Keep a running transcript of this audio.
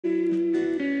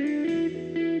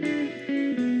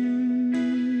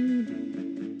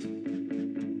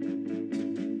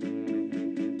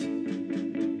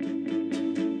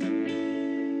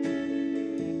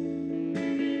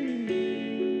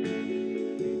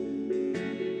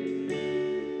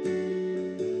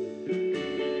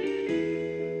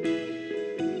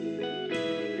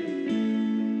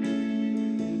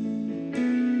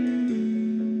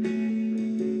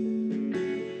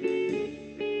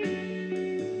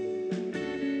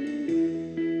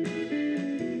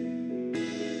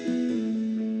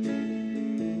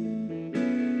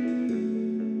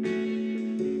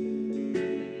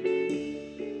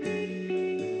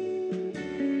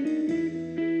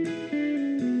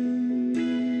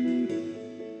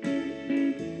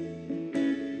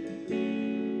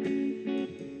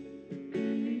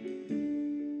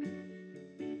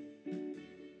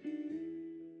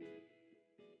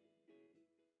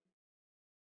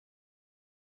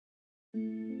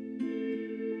And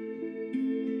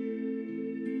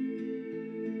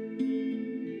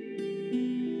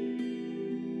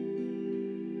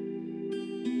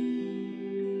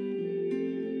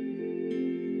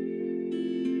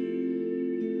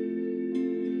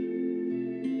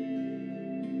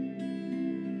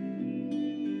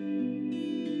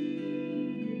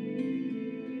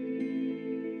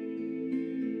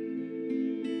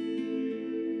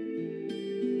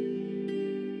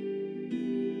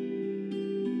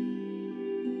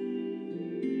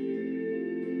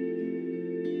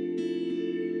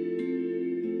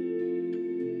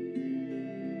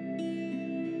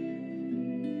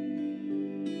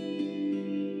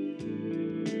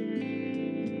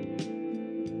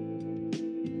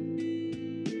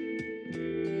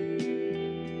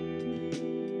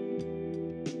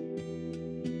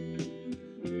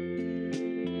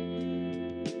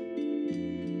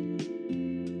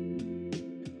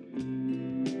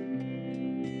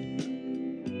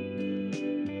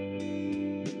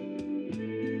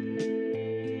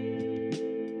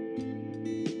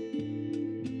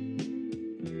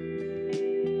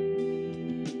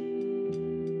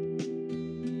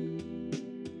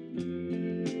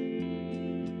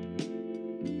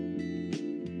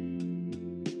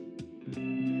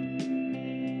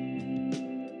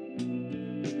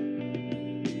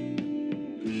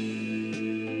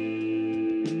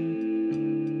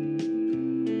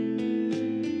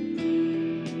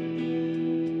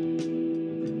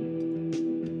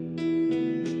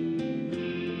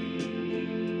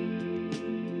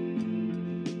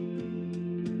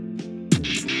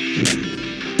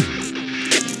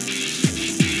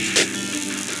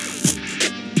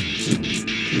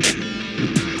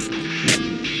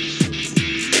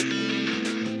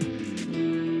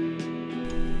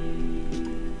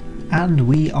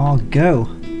we are go!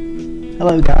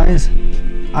 Hello guys,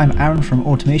 I'm Aaron from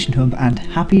AutomationHub and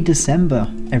happy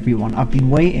December everyone. I've been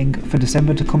waiting for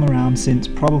December to come around since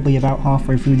probably about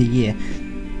halfway through the year,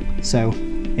 so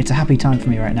it's a happy time for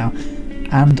me right now.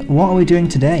 And what are we doing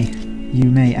today,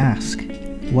 you may ask?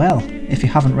 Well, if you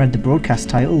haven't read the broadcast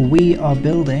title, we are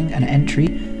building an entry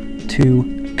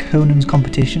to Conan's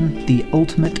competition, the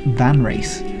Ultimate Van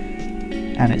Race.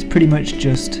 And it's pretty much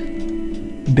just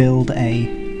build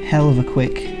a hell of a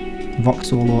quick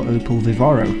Vauxhall or Opel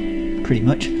Vivaro, pretty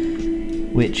much,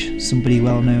 which somebody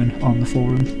well known on the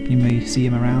forum, you may see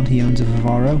him around, he owns a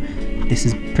Vivaro. This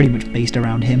is pretty much based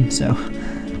around him, so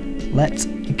let's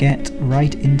get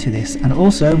right into this. And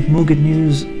also, more good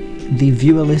news, the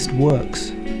viewer list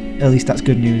works. At least that's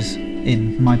good news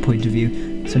in my point of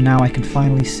view, so now I can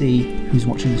finally see who's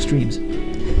watching the streams.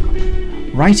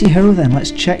 Righty ho then,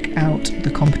 let's check out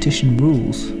the competition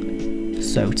rules.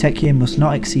 So, tech year must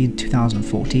not exceed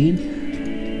 2014.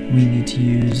 We need to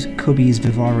use Cubby's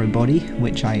Vivaro body,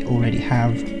 which I already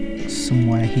have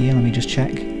somewhere here. Let me just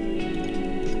check.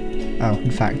 Oh,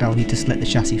 in fact, I'll need to select the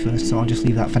chassis first, so I'll just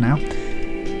leave that for now.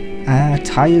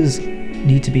 Tyres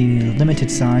need to be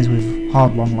limited size with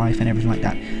hard long life and everything like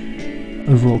that.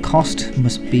 Overall cost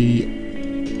must be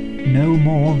no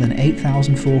more than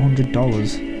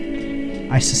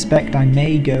 $8,400. I suspect I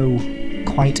may go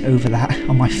quite over that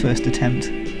on my first attempt,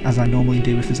 as I normally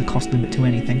do if there's a cost limit to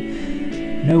anything.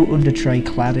 No under tray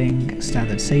cladding,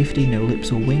 standard safety, no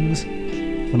lips or wings.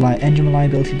 Engine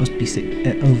reliability must be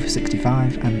over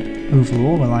 65 and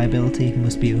overall reliability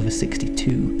must be over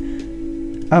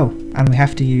 62. Oh, and we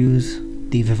have to use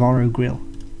the Vivaro grille.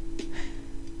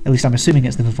 At least I'm assuming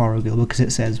it's the Vivaro grille because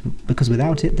it says, because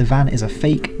without it the van is a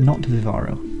fake, not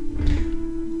Vivaro.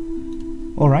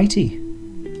 Alrighty.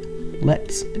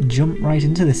 Let's jump right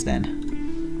into this then.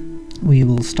 We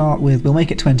will start with, we'll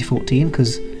make it 2014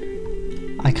 because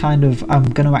I'm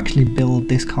going to actually build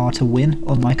this car to win,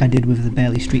 unlike I did with the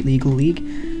Barely Street Legal League,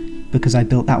 because I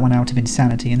built that one out of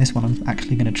insanity and this one I'm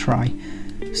actually going to try.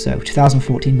 So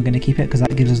 2014 we're going to keep it because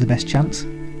that gives us the best chance.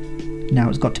 Now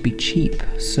it's got to be cheap,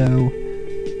 so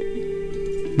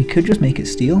we could just make it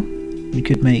steel. We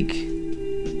could make,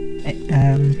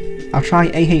 I'll try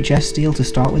AHS steel to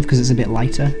start with because it's a bit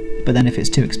lighter. But then if it's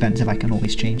too expensive I can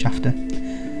always change after.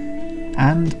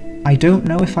 And I don't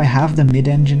know if I have the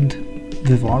mid-engined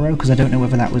Vivaro because I don't know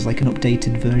whether that was like an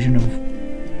updated version of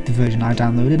the version I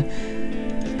downloaded.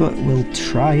 But we'll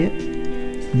try it.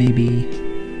 Maybe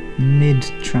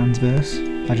mid-transverse.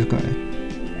 I just got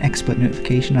an expert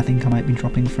notification, I think I might be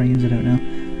dropping frames, I don't know.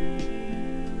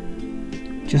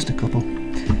 Just a couple.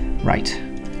 Right.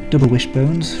 Double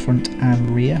wishbones, front and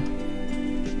rear.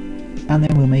 And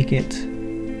then we'll make it,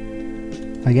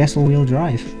 I guess, all-wheel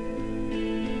drive.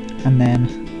 And then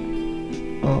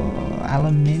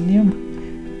aluminium.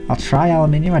 I'll try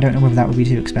aluminium. I don't know whether that would be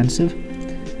too expensive.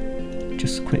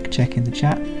 just quick check in the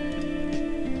chat.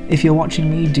 If you're watching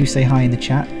me, do say hi in the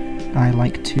chat. I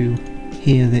like to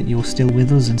hear that you're still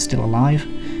with us and still alive.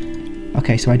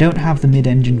 Okay, so I don't have the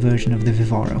mid-engine version of the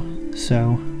Vivaro,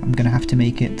 so I'm going to have to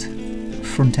make it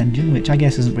front-engine, which I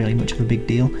guess isn't really much of a big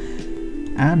deal.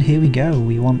 And here we go,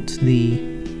 we want the,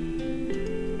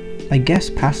 I guess,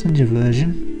 passenger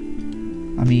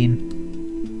version. I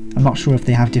mean, I'm not sure if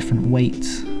they have different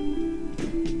weights.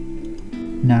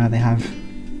 No, they have,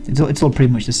 it's all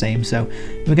pretty much the same, so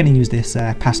we're going to use this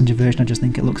passenger version. I just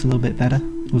think it looks a little bit better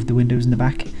with the windows in the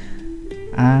back.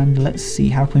 And let's see,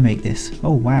 how can we make this?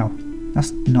 Oh wow,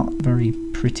 that's not very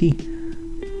pretty.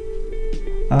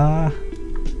 I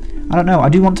don't know, I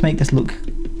do want to make this look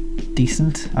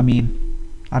decent. I mean,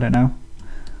 I don't know.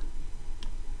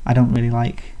 I don't really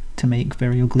like to make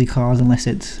very ugly cars unless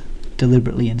it's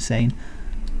deliberately insane.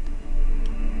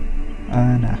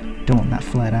 Nah, don't want that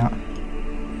flared out.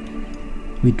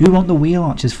 We do want the wheel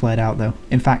arches flared out though.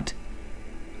 In fact,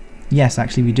 yes,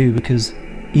 actually we do, because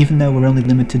even though we're only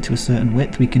limited to a certain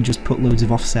width, we can just put loads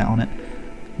of offset on it,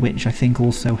 which I think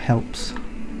also helps.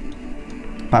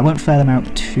 But I won't flare them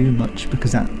out too much,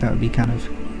 because that would be kind of...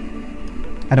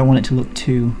 I don't want it to look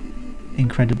too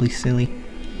incredibly silly.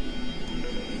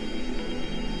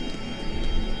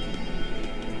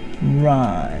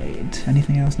 Right,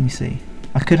 anything else? Let me see.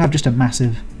 I could have just a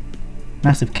massive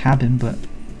cabin, but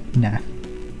nah.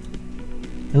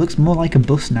 It looks more like a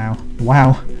bus now.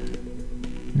 Wow.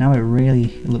 Now it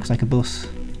really looks like a bus.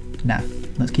 Nah,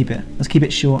 let's keep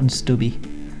it short and stubby.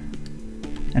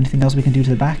 Anything else we can do to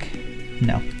the back?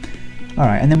 No.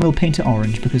 Alright, and then we'll paint it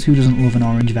orange, because who doesn't love an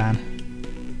orange van?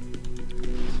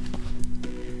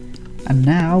 And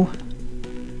now,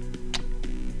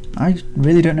 I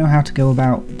really don't know how to go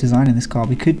about designing this car.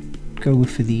 We could go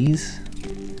for these,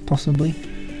 possibly.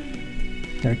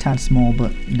 They're a tad small,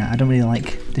 but nah, I don't really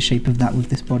like the shape of that with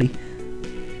this body.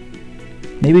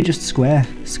 Maybe just square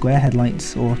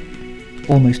headlights, or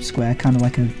almost square, kind of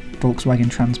like a Volkswagen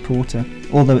Transporter,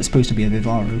 although it's supposed to be a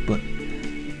Vivaro, but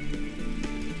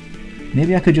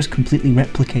maybe I could just completely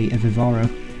replicate a Vivaro.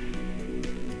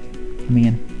 I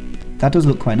mean, that does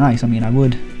look quite nice. I mean, I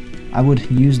would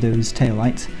use those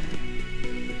taillights.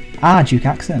 Ah, Duke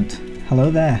Accent.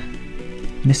 Hello there,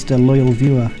 Mr. Loyal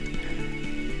Viewer.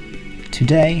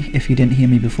 Today, if you didn't hear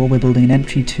me before, we're building an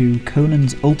entry to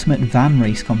Conan's Ultimate Van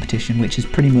Race competition, which is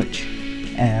pretty much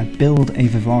build a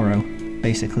Vivaro,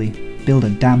 basically. Build a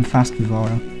damn fast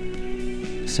Vivaro.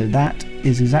 So that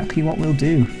is exactly what we'll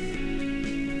do.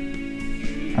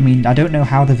 I mean, I don't know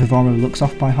how the Vivaro looks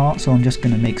off by heart, so I'm just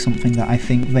going to make something that I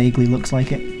think vaguely looks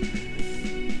like it.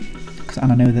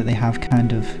 And I know that they have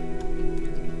kind of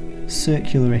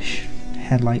circular-ish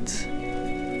headlights,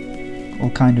 or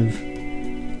kind of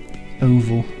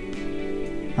oval.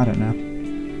 I don't know.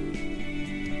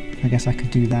 I guess I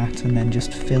could do that and then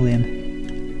just fill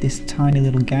in this tiny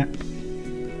little gap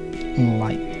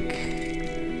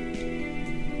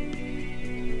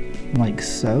like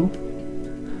so.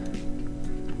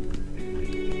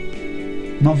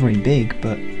 Not very big,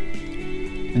 but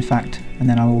in fact, and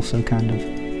then I'll also kind of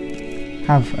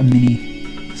have a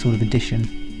mini sort of addition.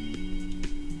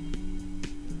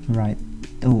 Right.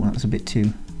 Oh, that was a bit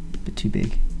too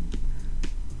big.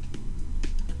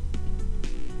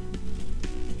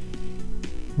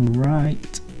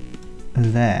 Right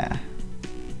there.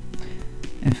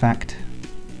 In fact,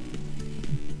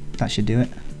 that should do it.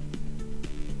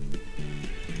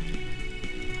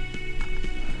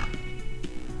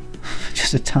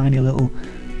 Just a tiny little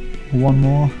one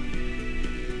more.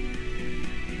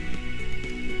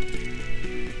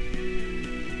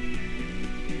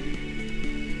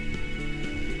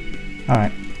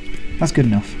 Alright, that's good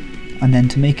enough. And then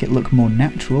to make it look more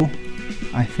natural,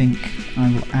 I think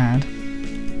I will add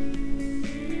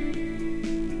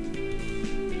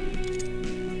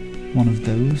one of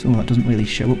those. Oh, that doesn't really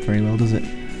show up very well, does it?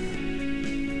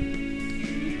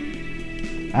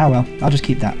 Ah well, I'll just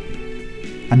keep that.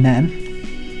 And then,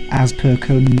 as per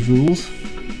Conan's rules,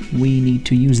 we need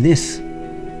to use this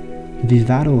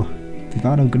Vivaro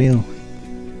grill.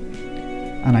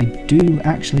 And I do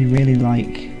actually really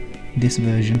like this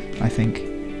version, I think.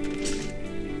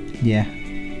 Yeah,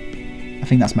 I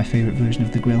think that's my favourite version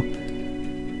of the grill.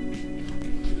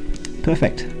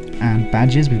 Perfect. And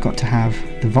badges, we've got to have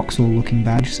the Vauxhall looking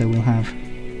badge, so we'll have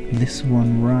this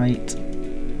one right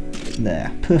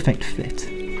there. Perfect fit.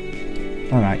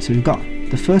 Alright, so we've got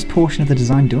the first portion of the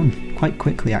design done, quite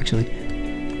quickly actually.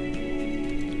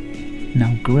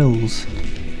 Now grills.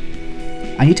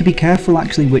 I need to be careful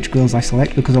actually which grills I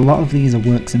select, because a lot of these are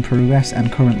works in progress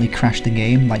and currently crash the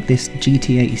game, like this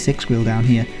GT86 grill down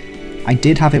here. I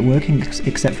did have it working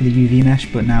except for the UV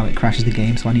mesh, but now it crashes the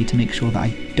game, so I need to make sure that I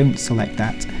don't select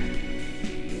that.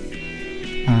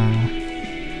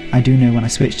 I do know when I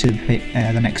switch to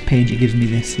the next page it gives me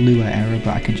this Lua error,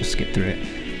 but I can just skip through it.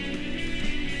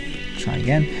 Try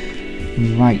again.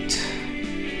 Right.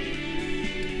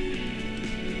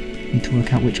 Need to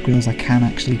work out which grills I can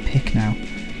actually pick now.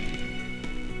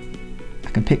 I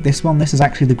can pick this one. This is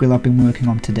actually the grill I've been working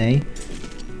on today.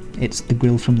 It's the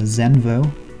grill from the Zenvo,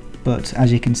 but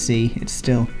as you can see it's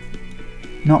still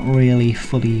not really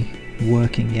fully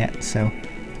working yet, so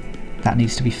that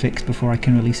needs to be fixed before I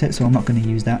can release it, so I'm not going to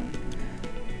use that.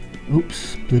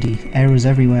 Oops, bloody errors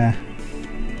everywhere.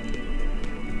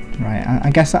 Right,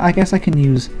 I guess I can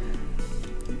use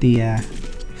the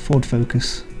Ford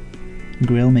Focus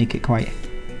grill, make it quite...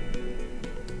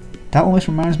 That almost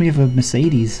reminds me of a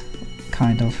Mercedes,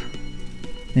 kind of.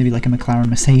 Maybe like a McLaren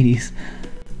Mercedes.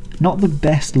 Not the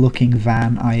best looking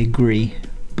van, I agree,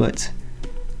 but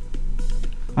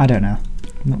I don't know.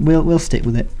 We'll stick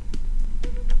with it.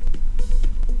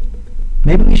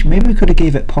 Maybe we could have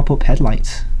gave it pop-up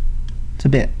headlights. It's a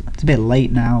bit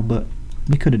late now, but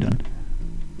we could have done.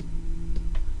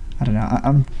 I don't know.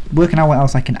 I'm working out what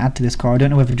else I can add to this car. I don't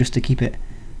know whether just to keep it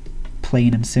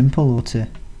plain and simple or to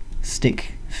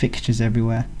stick fixtures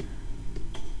everywhere.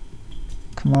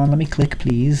 Come on, let me click,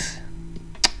 please.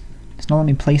 It's not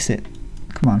letting me place it.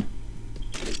 Come on.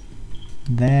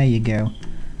 There you go.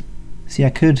 See,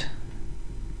 I could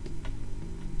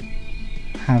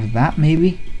have that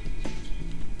maybe.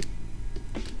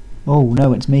 Oh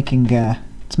no, it's making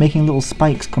little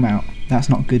spikes come out. That's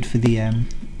not good for the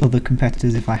other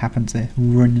competitors if I happen to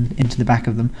run into the back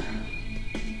of them.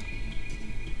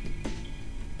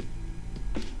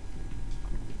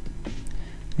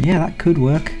 Yeah, that could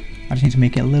work. I just need to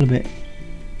make it a little bit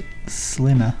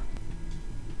slimmer.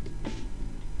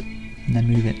 And then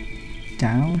move it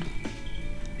down.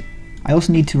 I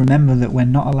also need to remember that we're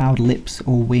not allowed lips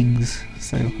or wings,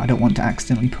 so I don't want to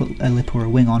accidentally put a lip or a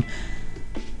wing on.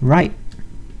 Right,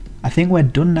 I think we're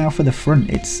done now for the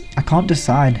front. I can't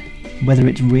decide whether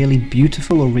it's really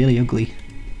beautiful or really ugly,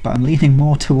 but I'm leaning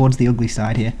more towards the ugly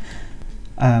side here.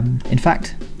 In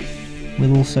fact,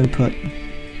 we'll also put,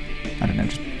 I don't know,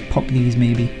 just pop these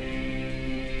maybe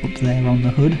up there on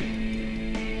the hood,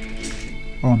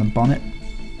 or on the bonnet.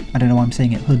 I don't know why I'm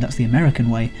saying it hood, that's the American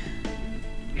way.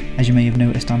 As you may have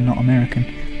noticed, I'm not American.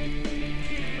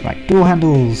 Right, door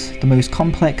handles, the most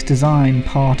complex design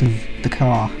part of the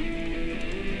car.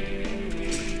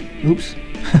 Oops.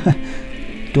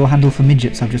 Door handle for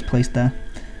midgets I've just placed there.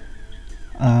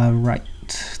 Right,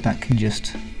 that can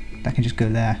just go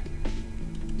there.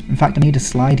 In fact, I need a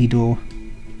slidey door.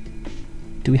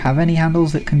 Do we have any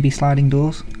handles that can be sliding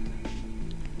doors?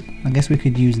 I guess we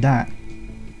could use that.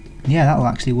 Yeah, that'll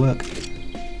actually work.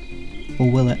 Or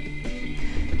will it?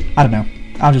 I don't know.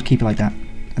 I'll just keep it like that.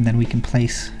 And then we can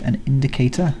place an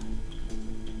indicator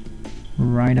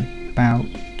right about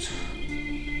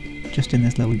just in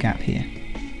this little gap here.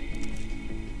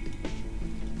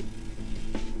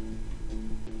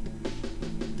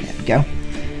 There we go.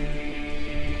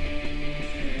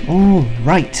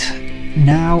 Alright,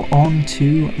 now on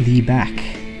to the back.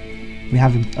 We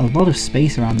have a lot of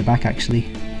space around the back actually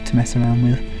to mess around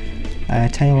with.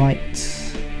 Tail lights.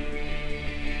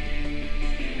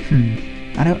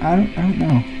 I don't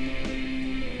know.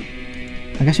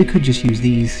 I guess we could just use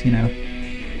these, you know.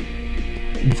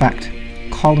 In fact,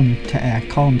 column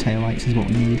tail lights is what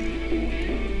we need.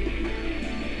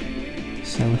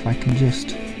 So if I can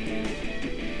just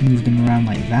move them around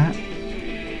like that,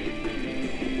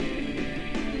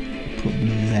 put them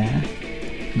there,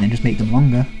 and then just make them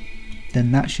longer,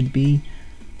 then that should be,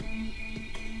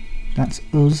 that's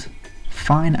us,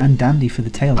 fine and dandy for the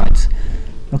tail lights.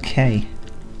 Okay.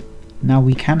 Now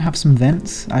we can have some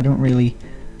vents. I don't really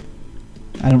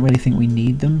think we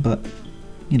need them, but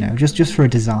you know, just for a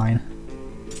design.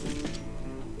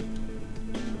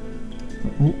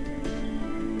 Ooh.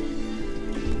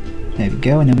 There we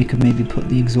go, and then we could maybe put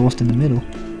the exhaust in the middle.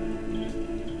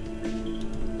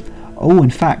 Oh,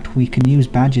 in fact, we can use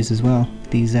badges as well.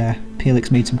 These Peelix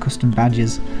made some custom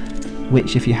badges,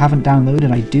 which if you haven't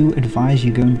downloaded, I do advise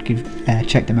you go and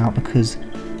check them out because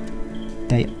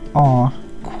they are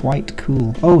quite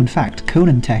cool. Oh, in fact,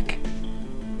 Conan Tech.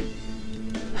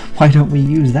 Why don't we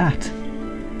use that?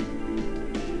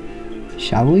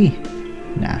 Shall we?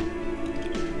 Nah.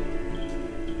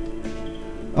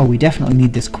 Oh, we definitely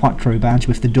need this Quattro badge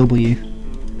with the W.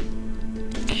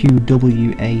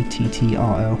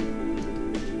 Q-W-A-T-T-R-O.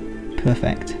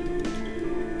 Perfect.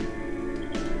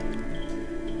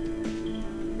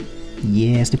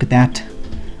 Yes, look at that.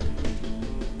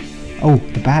 Oh,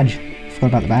 the badge. Forgot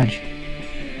about the badge.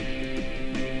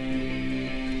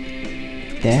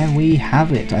 There we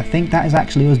have it. I think that is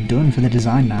actually us done for the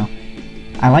design now.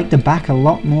 I like the back a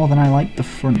lot more than I like the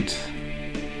front.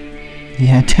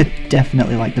 Yeah,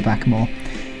 definitely like the back more.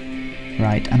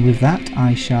 Right, and with that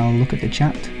I shall look at the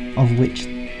chat, of which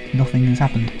nothing has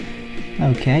happened.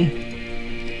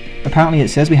 Okay. Apparently it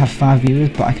says we have 5 viewers,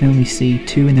 but I can only see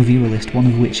 2 in the viewer list, one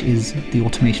of which is the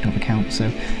AutomationHub account,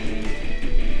 so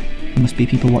there must be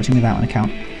people watching without an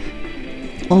account.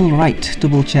 Alright,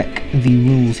 double check the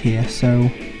rules here. So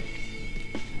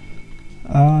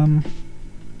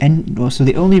so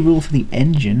the only rule for the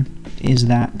engine is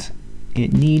that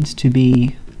it needs to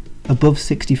be above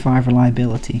 65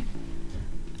 reliability.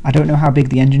 I don't know how big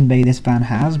the engine bay this van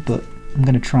has, but I'm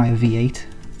going to try a V8.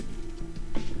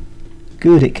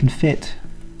 Good, it can fit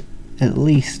at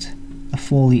least a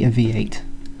 4 litre V8.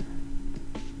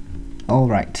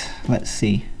 Alright, let's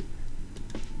see.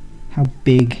 How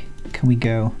big can we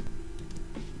go?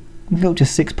 We can go up to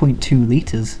 6.2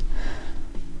 litres.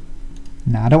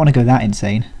 Nah, I don't want to go that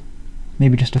insane.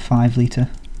 Maybe just a 5 litre.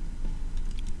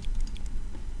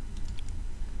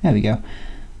 There we go.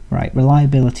 Right,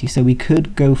 reliability. So we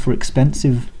could go for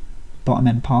expensive bottom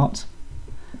end parts.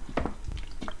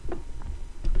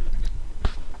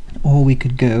 Or we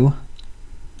could go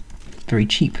very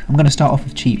cheap. I'm going to start off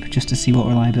with cheap just to see what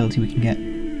reliability we can get.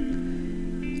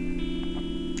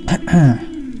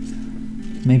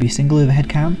 Maybe a single overhead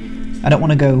cam. I don't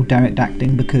want to go direct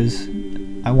acting because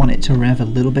I want it to rev a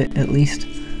little bit at least.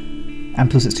 And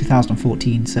plus it's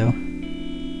 2014, so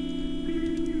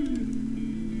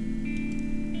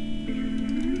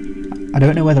I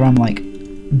don't know whether I'm like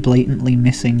blatantly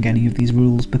missing any of these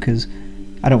rules because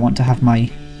I don't want to have my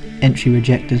entry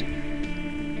rejected.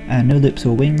 No lips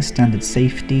or wings, standard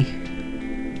safety.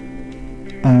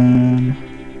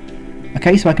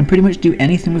 Okay, so I can pretty much do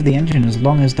anything with the engine as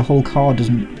long as the whole car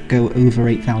doesn't go over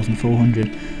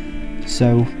 8,400.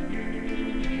 So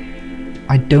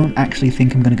I don't actually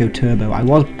think I'm going to go turbo. I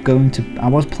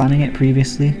was planning it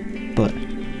previously, but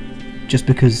just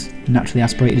because naturally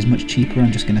aspirated is much cheaper,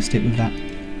 I'm just going to stick with that.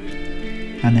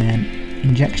 And then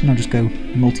injection, I'll just go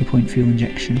multi-point fuel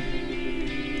injection.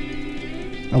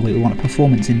 Oh wait, we want a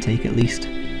performance intake at least,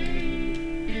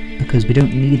 because we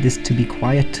don't need this to be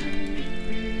quiet.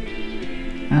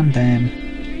 And then,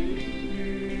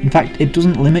 in fact, it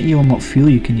doesn't limit you on what fuel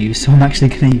you can use, so I'm actually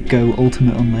going to go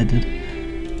ultimate unleaded,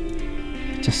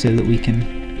 just so that we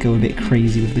can go a bit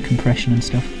crazy with the compression and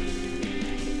stuff.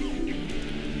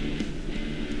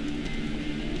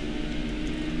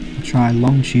 I'll try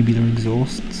long tubular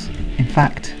exhausts. In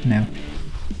fact, no,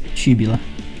 tubular. I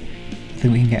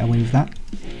think we can get away with that.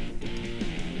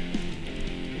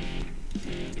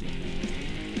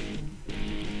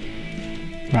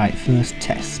 Right, first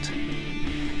test.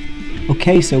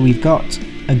 Okay, so we've got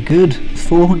a good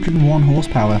 401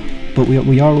 horsepower, but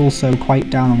we are also quite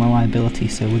down on reliability,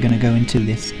 so we're going to go into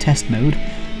this test mode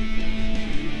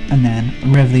and then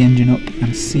rev the engine up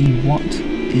and see what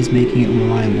is making it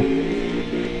reliable.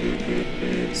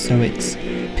 So it's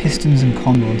pistons and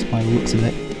con rods by the looks of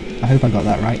it. I hope I got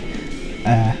that right.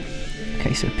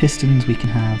 Okay, so pistons we can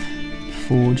have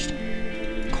forged,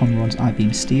 con rods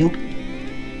I-beam steel.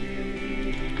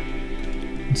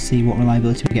 And see what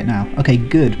reliability we get now. Okay,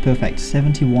 good, perfect,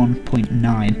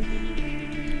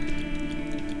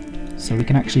 71.9. So we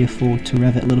can actually afford to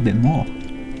rev it a little bit more.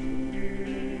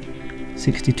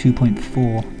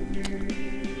 62.4.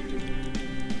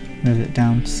 Rev it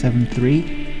down to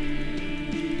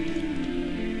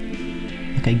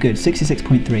 7.3. Okay, good,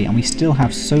 66.3, and we still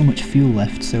have so much fuel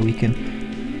left, so we can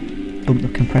bump the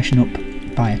compression up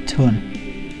by a ton.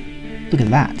 Look at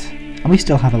that, and we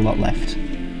still have a lot left.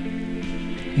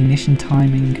 Ignition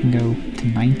timing can go to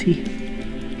 90.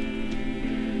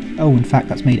 Oh, in fact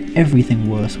that's made everything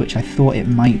worse, which I thought it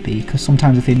might be, because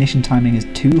sometimes if the ignition timing is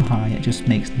too high it just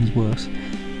makes things worse.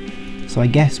 So I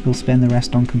guess we'll spend the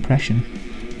rest on compression,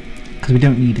 because we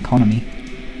don't need economy.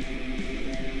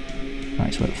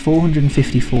 Right, so we're at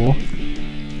 454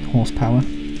 horsepower.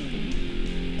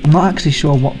 I'm not actually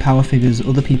sure what power figures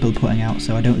other people are putting out,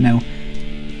 so I don't know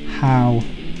how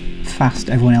fast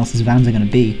everyone else's vans are going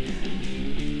to be.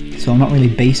 So I'm not really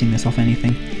basing this off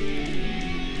anything.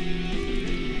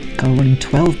 Car running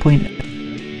 12.8.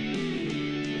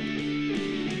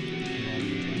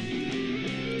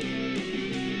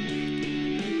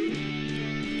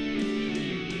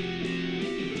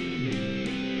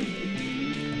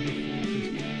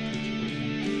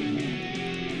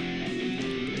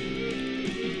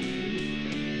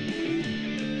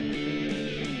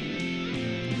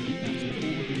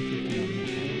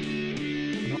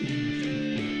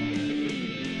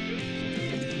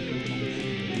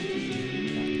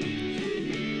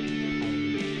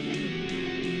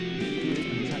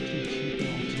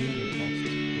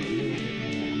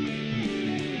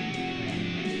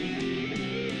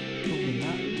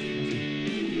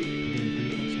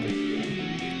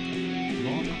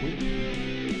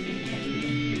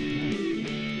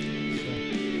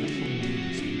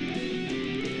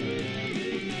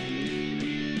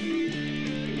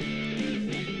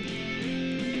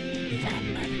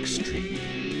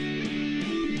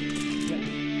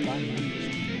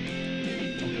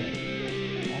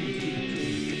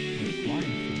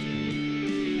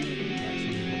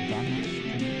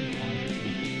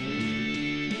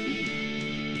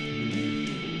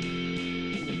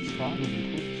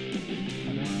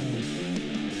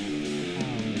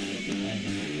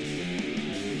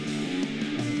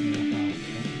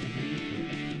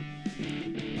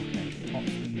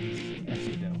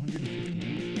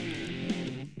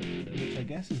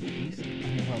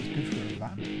 it's good for a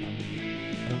van.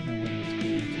 I don't know whether it's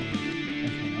good to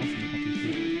everyone else in the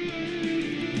property.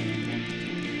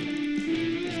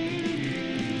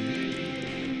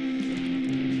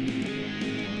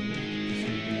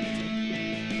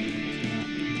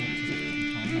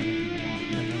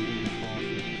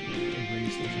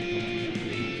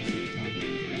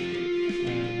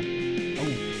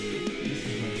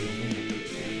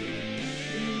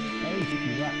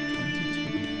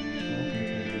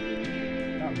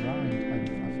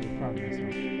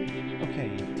 Okay,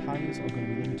 tyres are going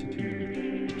to be limited to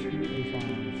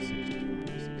 205, 65,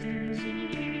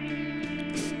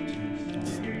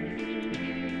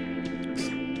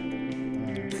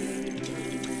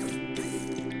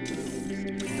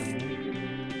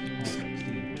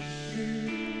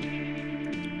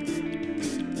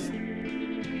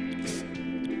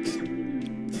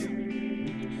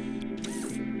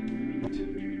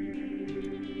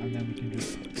 and then we can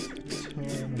just turn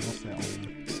and offset on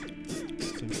them.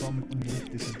 So from underneath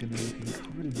this is going to look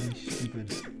incredibly stupid,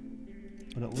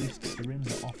 but at least the rims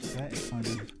are offset, it's kind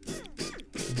of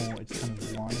more, it's kind of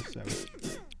wide, so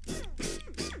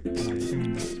and I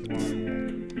assume that's why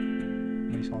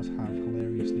race cars have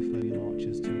hilariously flaring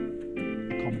arches to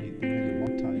accommodate the really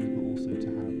wide tyres, but also to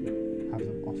have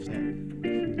them offset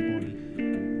from the body.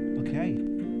 Okay,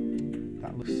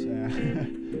 that looks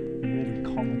really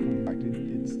comical. In fact,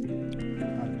 it's, I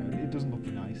don't know, it doesn't look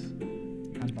nice.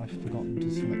 And I've forgotten to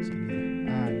select it here.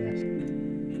 Ah, yes.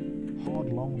 Hard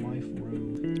long life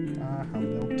road. Ah, how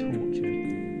they'll torture.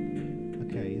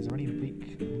 Okay, is there any big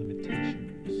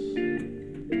limitations?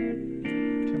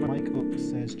 Turn my mic up,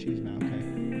 says Cheeseman. Okay.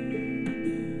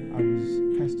 I was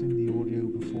testing the audio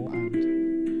before,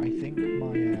 and I think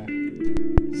my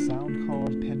sound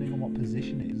card, depending on what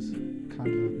position it is, kind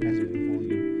of messes with the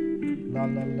volume. La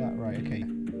la la. Right, okay.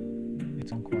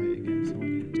 It's on quiet.